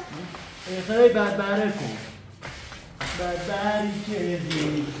این خیلی بدبره کن بدبری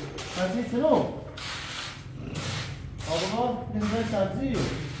کردی هستی سنو آبا نمیده سبزی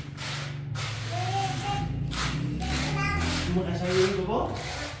شما قشنگ یه بابا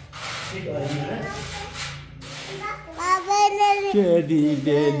یک آیه کردی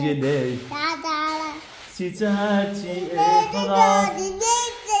دل جله سیچه هرچی خدا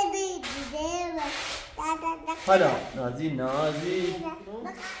حالا نازی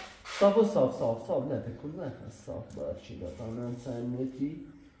صاف نه تکون نکن صاف باشی داتانم سنتی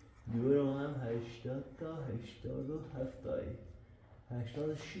دورم هم 80 تا 87 تایی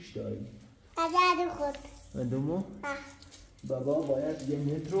 86 تایی عدد خود دومو بابا باید یه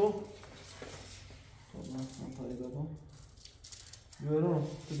مترو خب من پای بابا دورم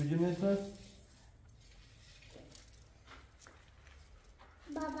تو بگی متر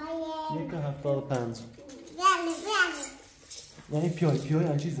بابا یک 75 یعنی یعنی پیای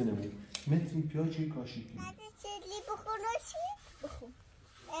هر چیز نمید متری پیای چه کاشی کنی چلی بخونوشی بخون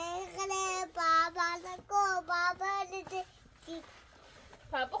اغله بابا نکو بابا نده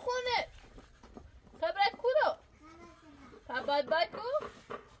پاپا خونه خبرت کدو پاپا باید کو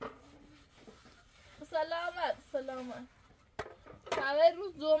سلامت پاوه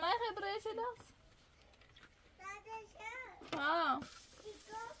روز دومه خبره چه دست ها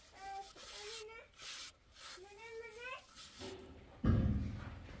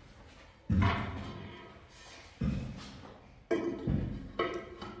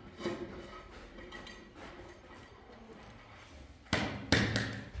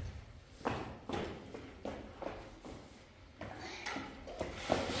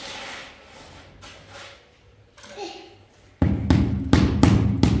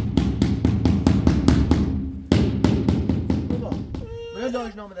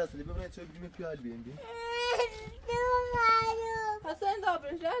داش نام دست دی ببینید چه بگیم پیال بیندی حسین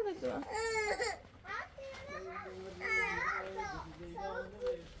دابرش درد تو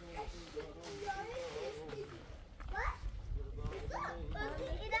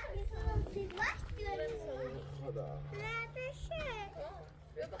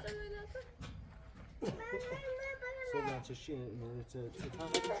صبح چشی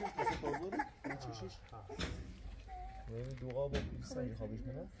چشیش دوغا با سعی خوابش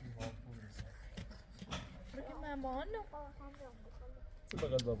کنه بگیم مامان چه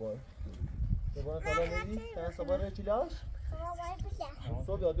بقید بابای بابای خالا میدی؟ تنها صبح رو چیلاش؟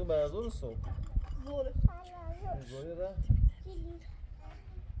 صبح یادون بر از رو صبح زوره را؟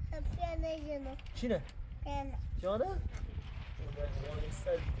 چی نه؟ جانه؟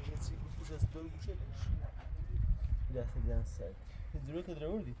 سر دیگه چی گوش از دور گوشه دیش دسته دیدن سر زوره که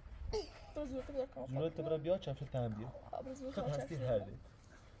دروردی؟ زوره تبرا بیا چفشه تهم بیا خب هستی هر دی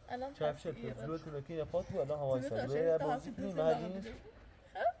چفشه زوره تبرا یا پات بود الان هوای سر زوره بازی کنیم محلی نیست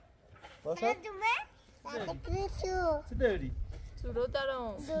باشد؟ چه داری؟ زورو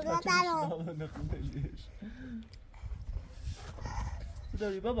دارم چه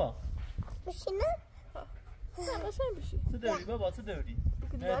داری بابا؟ بشینه؟ باشه بشی چه داری بابا چه داری؟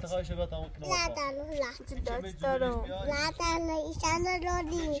 نه تخواهی شبه تمام کنه دارم ایشان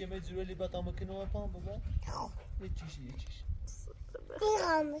رو چه مجرولی با تمام کنه بابا؟ یه چیش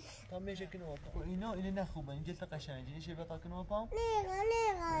میخوامش tam meşe kino apa. İna ne خوبه اینجا تا قشنگه این شبه تا کنو apa.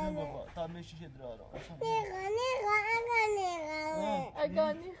 نیغا بابا تا meşe شد را.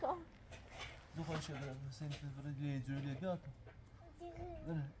 اگه نیخوام دو خواهی شد را. سنت برای یه جوری بیاد.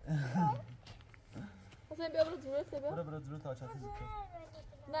 اصلا بیا برو جوره بیا برا جوری تا چات زد.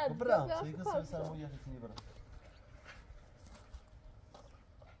 نه برا. سیگا سرمو یه خیلی برا.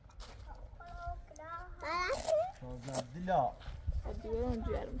 دیلا. دیگه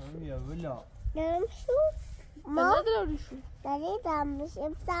اونجا همیا ولا. دارم شو ما نداره شو داری دارمش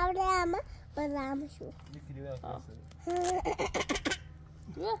امسال اما بازم شو یکی دیگه فرست.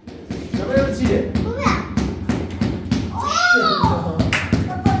 بیا نمیاد چیه؟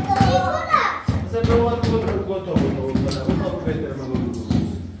 مثلا به وقت گوتو بهتره مگو.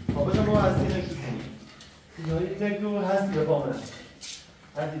 خب ما هستی نشدیم. اینایی فکر هستی به پامون.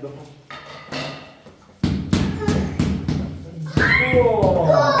 هستی به پام.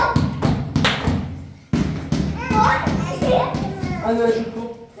 أنا أشوفه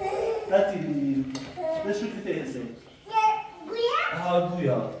هاتي لا شو تتهزي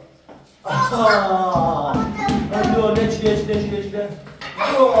قويا هادو ليش وش لا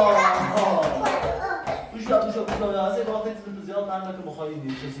هذا وقت التلفزيون عندك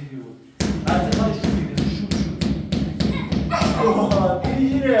مخاينين تسيديو هذا ما شو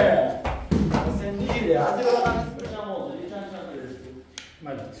كبيرة سنيرة هذا ولا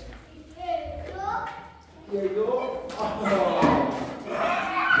مالت يو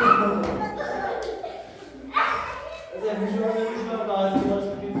زين مش بعد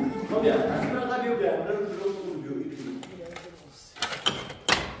طب يا اسمع غبي وبيع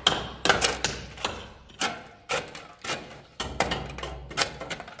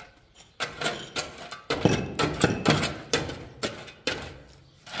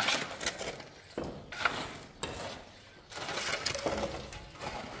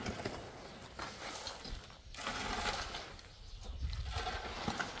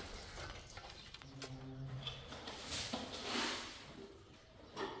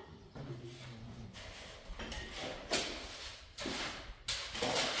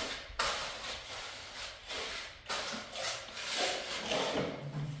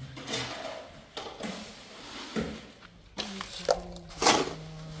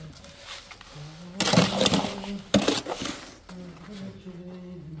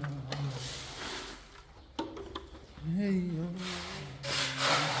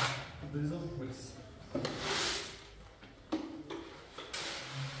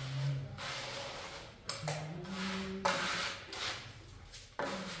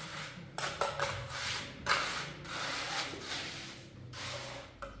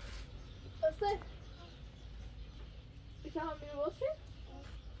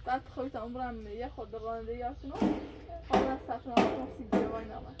بعد خواهی عمرم یه خود راننده یاد کنم حالا سفرم کنم سیگه وای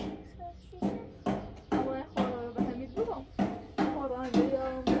نامه اما یه خود به همید بودم خود راننده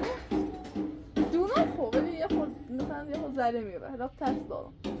یادم دونم خوب ولی یه خود مثلا یه خود زده میره حالا ترس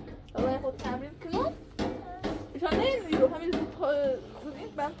دارم حالا یه خود تمرین کنم ایشان نمیرو همین زود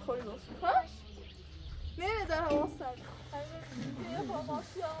این بند خواهی داشت خوش نمیره در هوا سر همین یه خود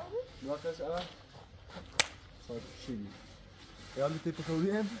ماشی آمده واقعش الان صارت شدی يلا تبي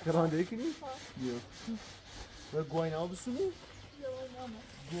تسويهم كمان ديكني يو وقوين أو بسوني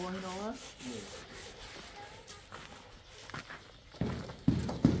قوين أو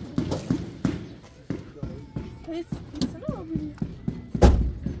هيس سنة ما بيجي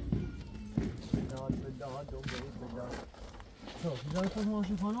شوف إذا كنت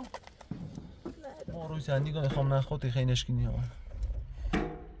ماشي فانو ما روي سندي قال خم ناخذ خينش كني ها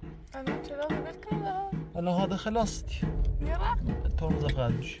أنا شلون بكرة أنا هذا خلصتي يلا ترمز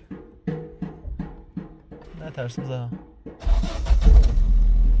خارج لا ترسم زها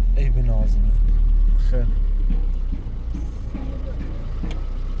أي بنازمة خير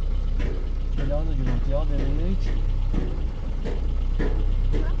كلام جنوب يا بنيك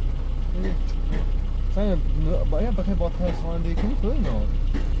سامي باید بخیر با ترسوانده کنی توی ناد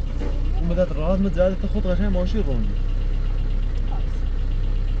اون مدت راحت متزرده خود قشنگ ماشی روندی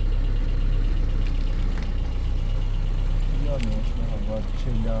یا نوشته باید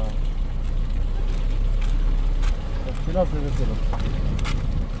چلا چلا زده چلا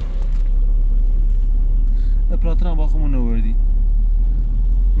اپراتر هم با خمون نوردی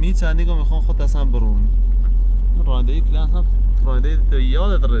می هیچ نگاه میخوام خود اصلا برون رانندگی کلی اصلا رانندگی تو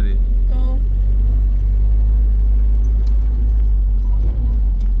یادت ردی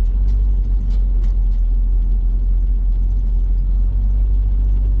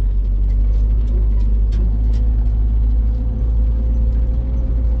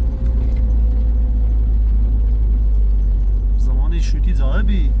زمانی شوتی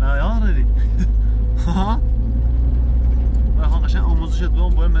زاهبی معیار ردی ها بخوام قشنگ آموزشت بدم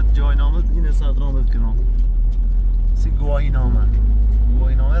باید جای نامه این اصلاحات نامه کنم گواهی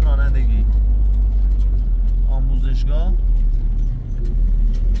نامه رانندگی آموزشگاه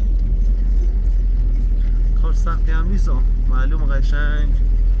کار سختی هم نیست معلوم قشنگ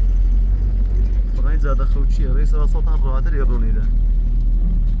فقط زده خوچیه رئیس راستات هم راحتر یه رونیده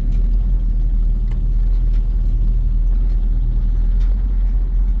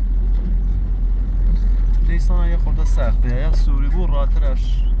نیستان یه خورده سخته یا سوری بود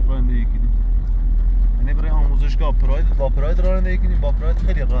راحترش رانندگی کنی یعنی برای آموزشگاه پراید با پراید رانندگی کنیم با پراید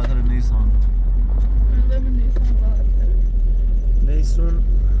خیلی راحت‌تر نیسان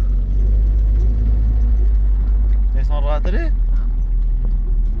نیسان راحت‌تره؟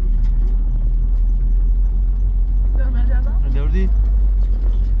 دوردی؟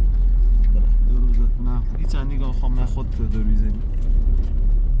 دوروزت نه هیچ نگاه خواهم نه خود دوریزیم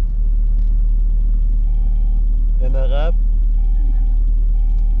به نقب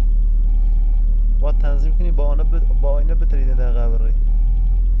باید تنظیم کنی با آینه بترید این دقیقه بری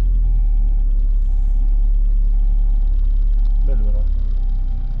بلو برای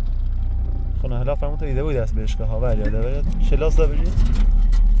خونه هلا فرمون تو ایده بود دست بهشگاه ها بری یاده برید کلاس دا بری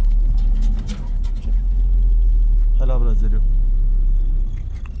هلا برای زیرو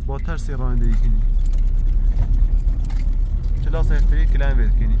با ترسی رانندگی کنی کلاس اختری کلام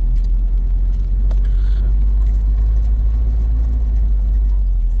وید کنی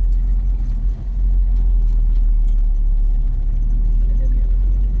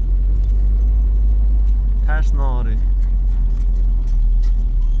ترس ناری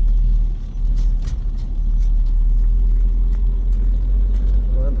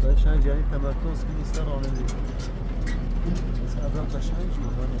باید قشنگ یعنی تمرکز کنی سر رانندگی صبرم قشنگ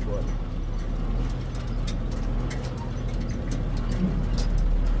جوزن باید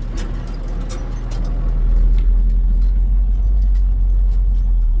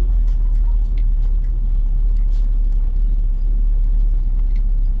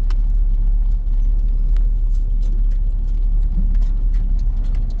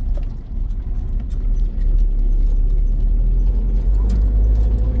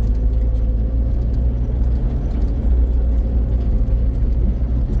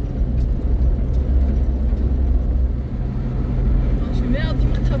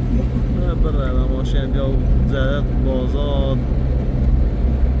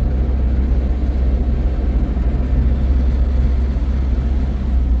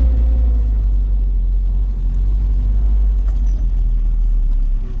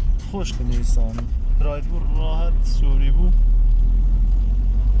خوش نیستان پراید بود راحت سوری بود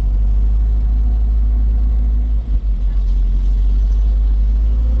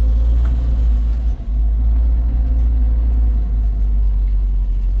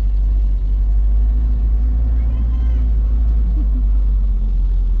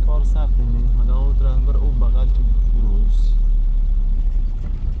کار سختی نیم حالا او رهبر او بغل تو روز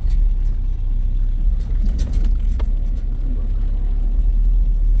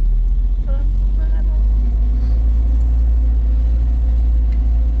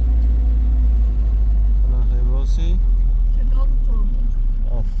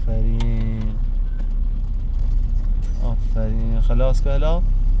آفرین آفرین خلاص که هلا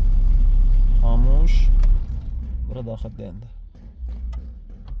خاموش برو داخل دنده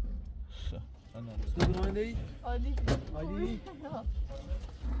خب استود راننده ای؟ عالی عالی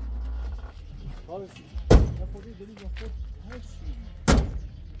خالص نخوردی دلی با خود هرچی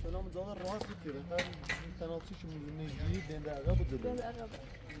سلام ظاهر راحت بود که هر تناسیش نجی دنده عقب بود دنده عقب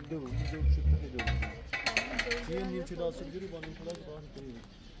دو شد خیلی دو یه نیم چه داسته بگیری با نیم کلاس راحت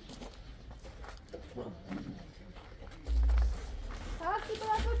کنید هستی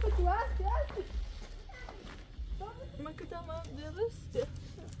برای تو هستی من که tamam درسته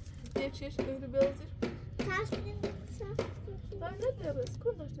یه چیش اینو بیازی ben ne deriz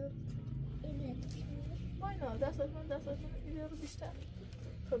konuşuyoruz aynen ders ileri işte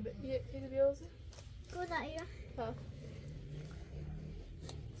tabii iyi birazı Kudaya. ha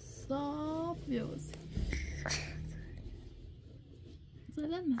sap birazı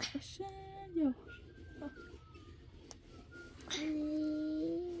zaten aşağı yok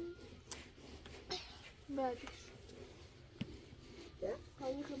بعدش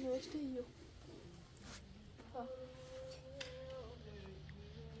هاي خمر اشتهيو ها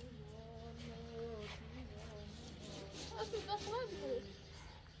أصل دخلت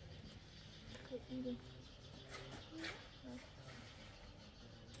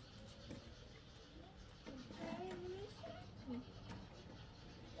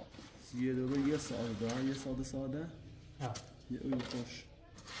یه دوباره یه ساده یه ساده یه اوی خوش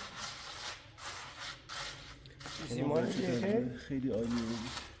سیمان چیه؟ خیلی عالی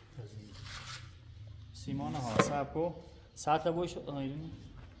بود سیمان ها سبکو سطح بوش آیرین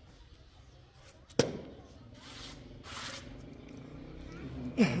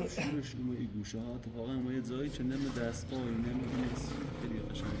شورش اون ای گوشه ها اتفاقا ما یه جایی چه نم دست پایی نمیدونست خیلی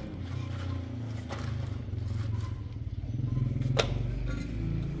قشنگه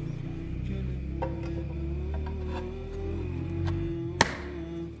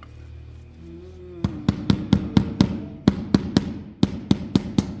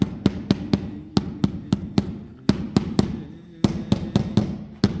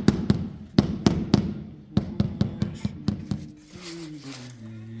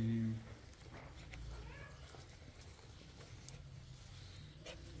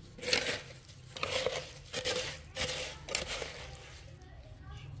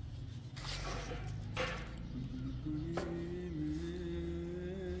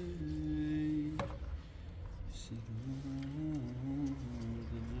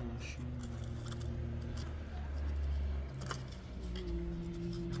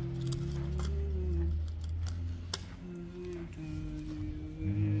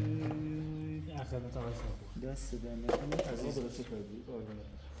دست دمت از این درسته کردی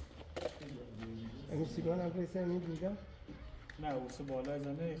این سیمان هم پلیس همین دیگه؟ نه اوسه بالا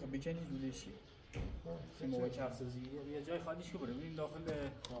زنه خب بکنی جولشی این موقع کفسازی یه جای خالیش که بره بریم داخل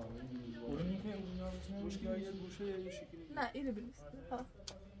برونی که اون مشکل یه گوشه یه شکلی نه اینو بنویس ها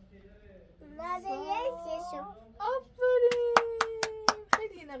بعد یکیشو آفرین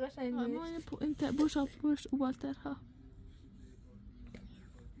خیلی اینه قشنگ ما نوشت انت boş او بالتر ها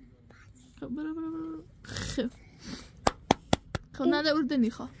خب برو خب نده اردنی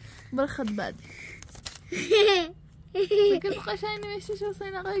خواه برو خد بعد فکر قشنگ نوشتی شو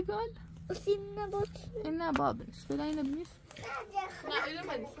حسین آقای گل سیم نبود این نه باب نیست فعلا اینو بنویس نه اینو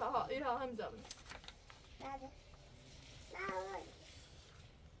بنویس ها اینها هم زبون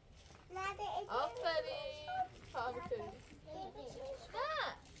آفرین ها میتونی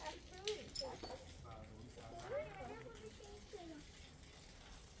نه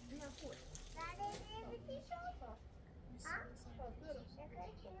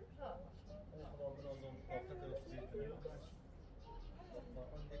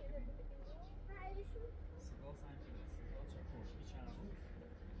سیگار سنگی سیگار چه خوش